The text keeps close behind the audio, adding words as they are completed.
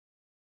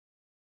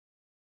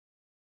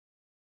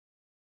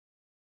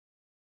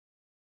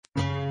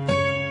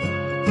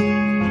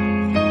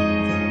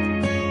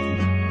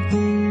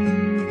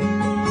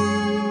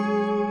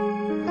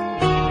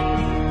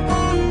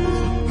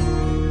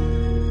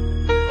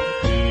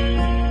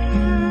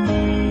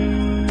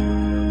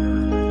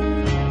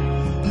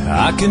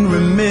I can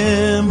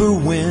remember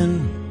when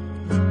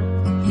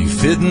you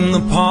fit in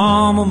the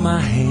palm of my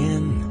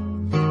hand.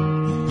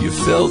 You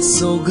felt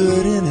so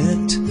good in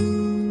it,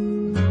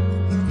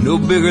 no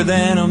bigger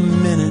than a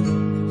minute.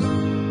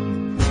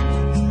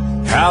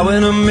 How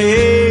it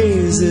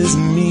amazes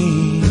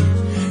me,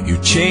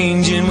 you're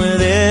changing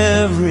with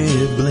every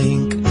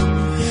blink,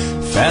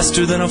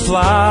 faster than a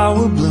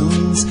flower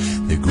blooms.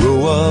 They grow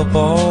up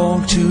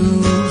all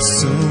too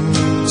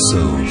soon.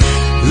 So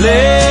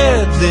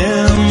let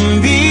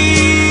them be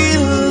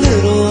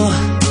little,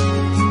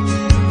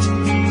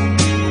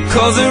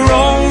 'cause they're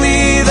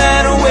only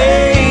that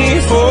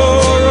way for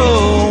a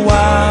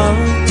while.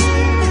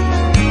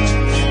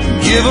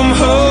 Give them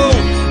hope,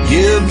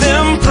 give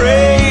them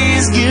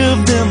praise, give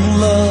them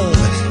love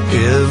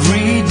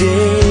every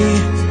day.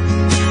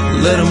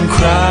 Let them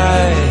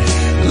cry,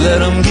 let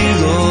them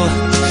giggle,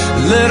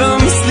 let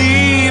them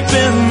sleep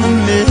in the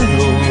middle.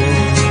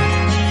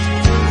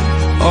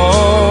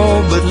 Oh,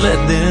 but let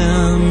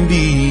them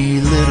be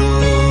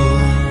little.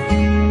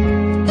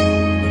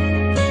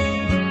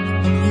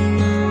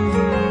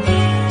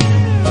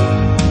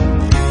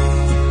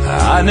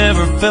 I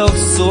never felt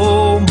so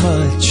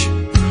much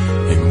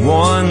in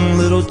one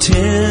little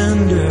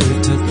tender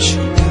touch.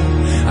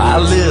 I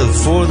live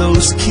for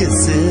those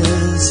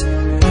kisses,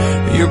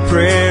 your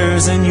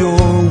prayers and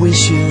your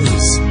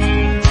wishes.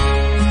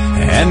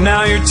 And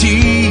now you're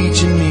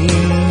teaching me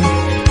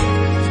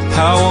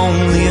how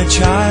only a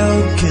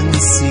child can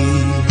see.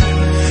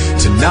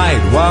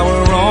 Tonight while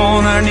we're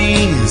on our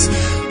knees,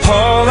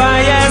 all I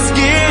ask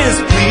is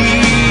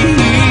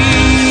please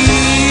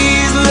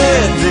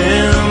let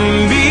them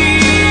be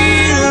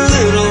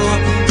little,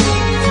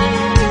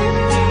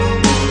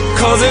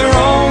 'cause they're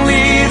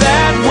only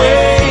that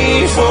way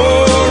for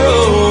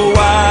a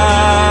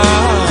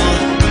while.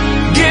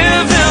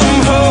 Give them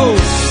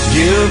hope,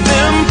 give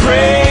them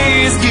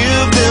praise,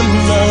 give them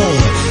love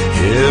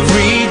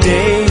every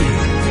day.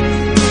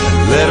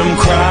 Let them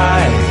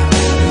cry,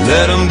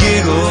 let them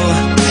giggle,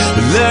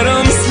 let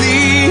them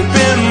sleep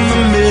in the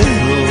middle.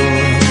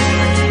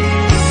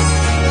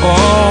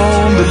 Oh,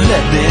 but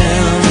let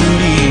them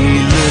be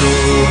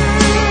little.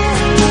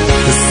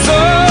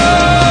 So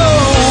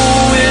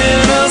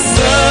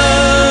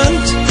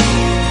innocent,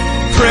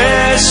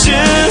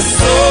 precious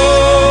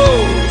soul.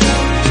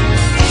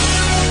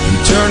 You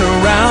turn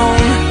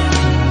around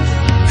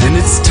and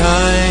it's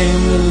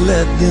time to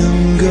let them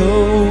go.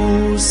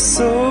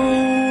 So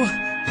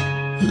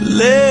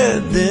let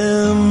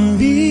them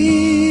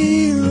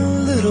be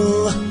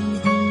little,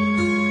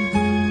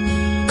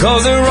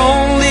 'cause they're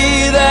only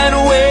that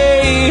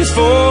way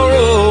for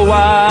a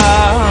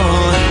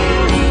while.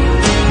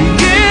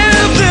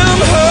 Give them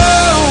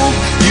hope,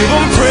 give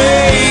them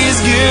praise,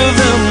 give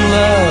them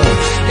love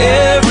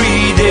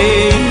every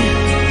day.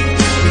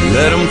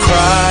 Let them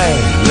cry,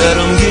 let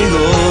them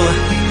giggle,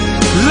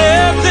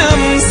 let them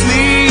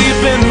sleep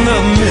in the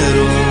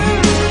middle.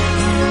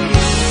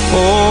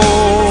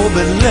 Oh,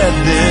 but let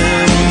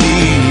them be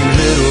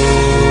little.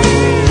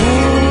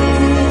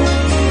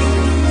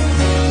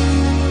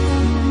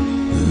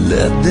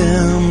 Let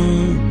them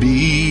be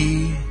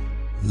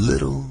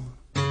little.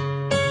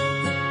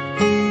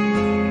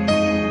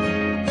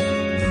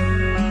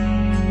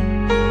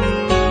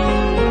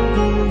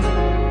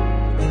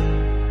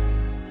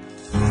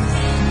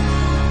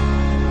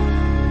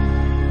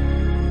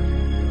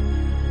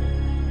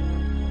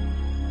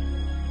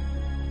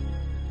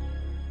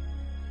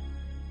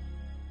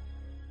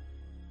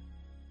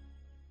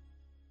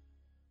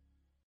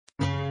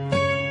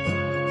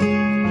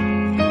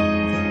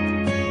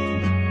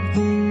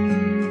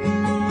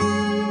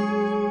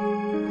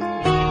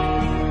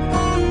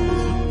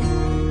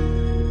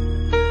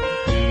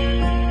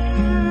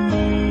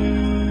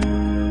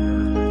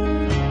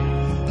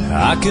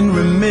 I can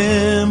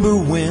remember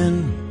when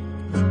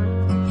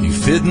you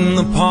fit in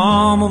the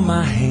palm of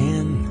my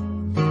hand.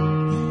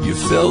 You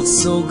felt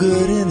so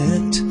good in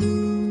it,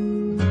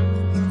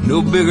 no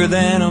bigger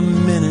than a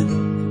minute.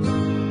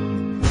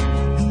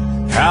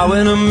 How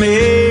it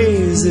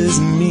amazes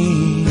me,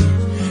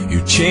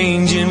 you're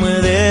changing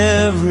with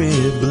every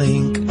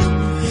blink,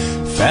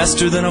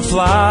 faster than a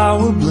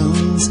flower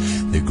blooms.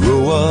 They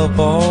grow up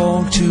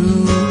all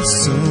too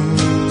soon.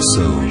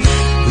 So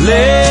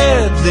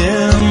let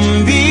them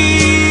be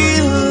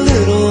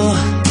little,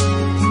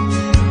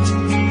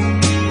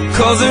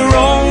 'cause they're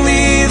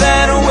only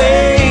that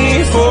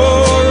way for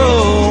a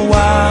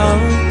while.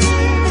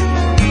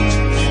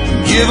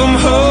 Give them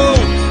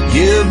hope,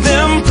 give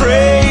them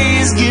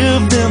praise,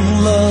 give them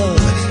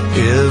love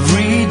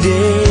every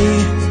day.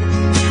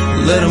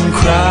 Let them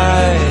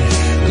cry,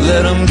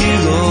 let them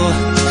giggle,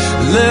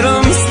 let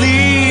them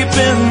sleep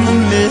in the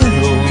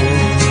middle.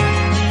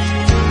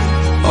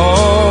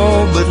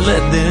 Oh, but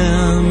let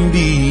them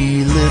be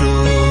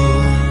little.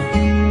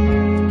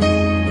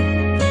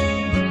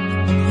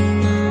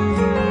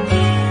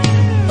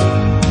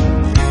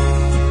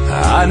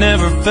 I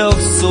never felt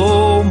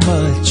so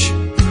much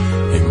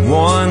in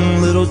one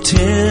little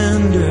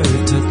tender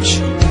touch.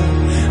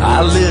 I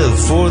live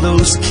for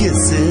those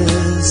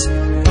kisses,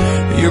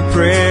 your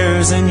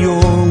prayers and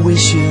your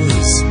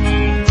wishes.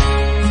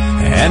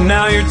 And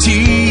now you're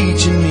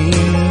teaching me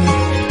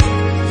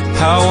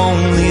how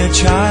only a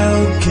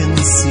child can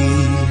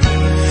see.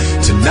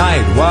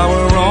 Tonight while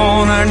we're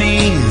on our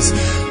knees,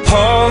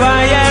 all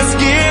I ask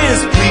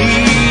is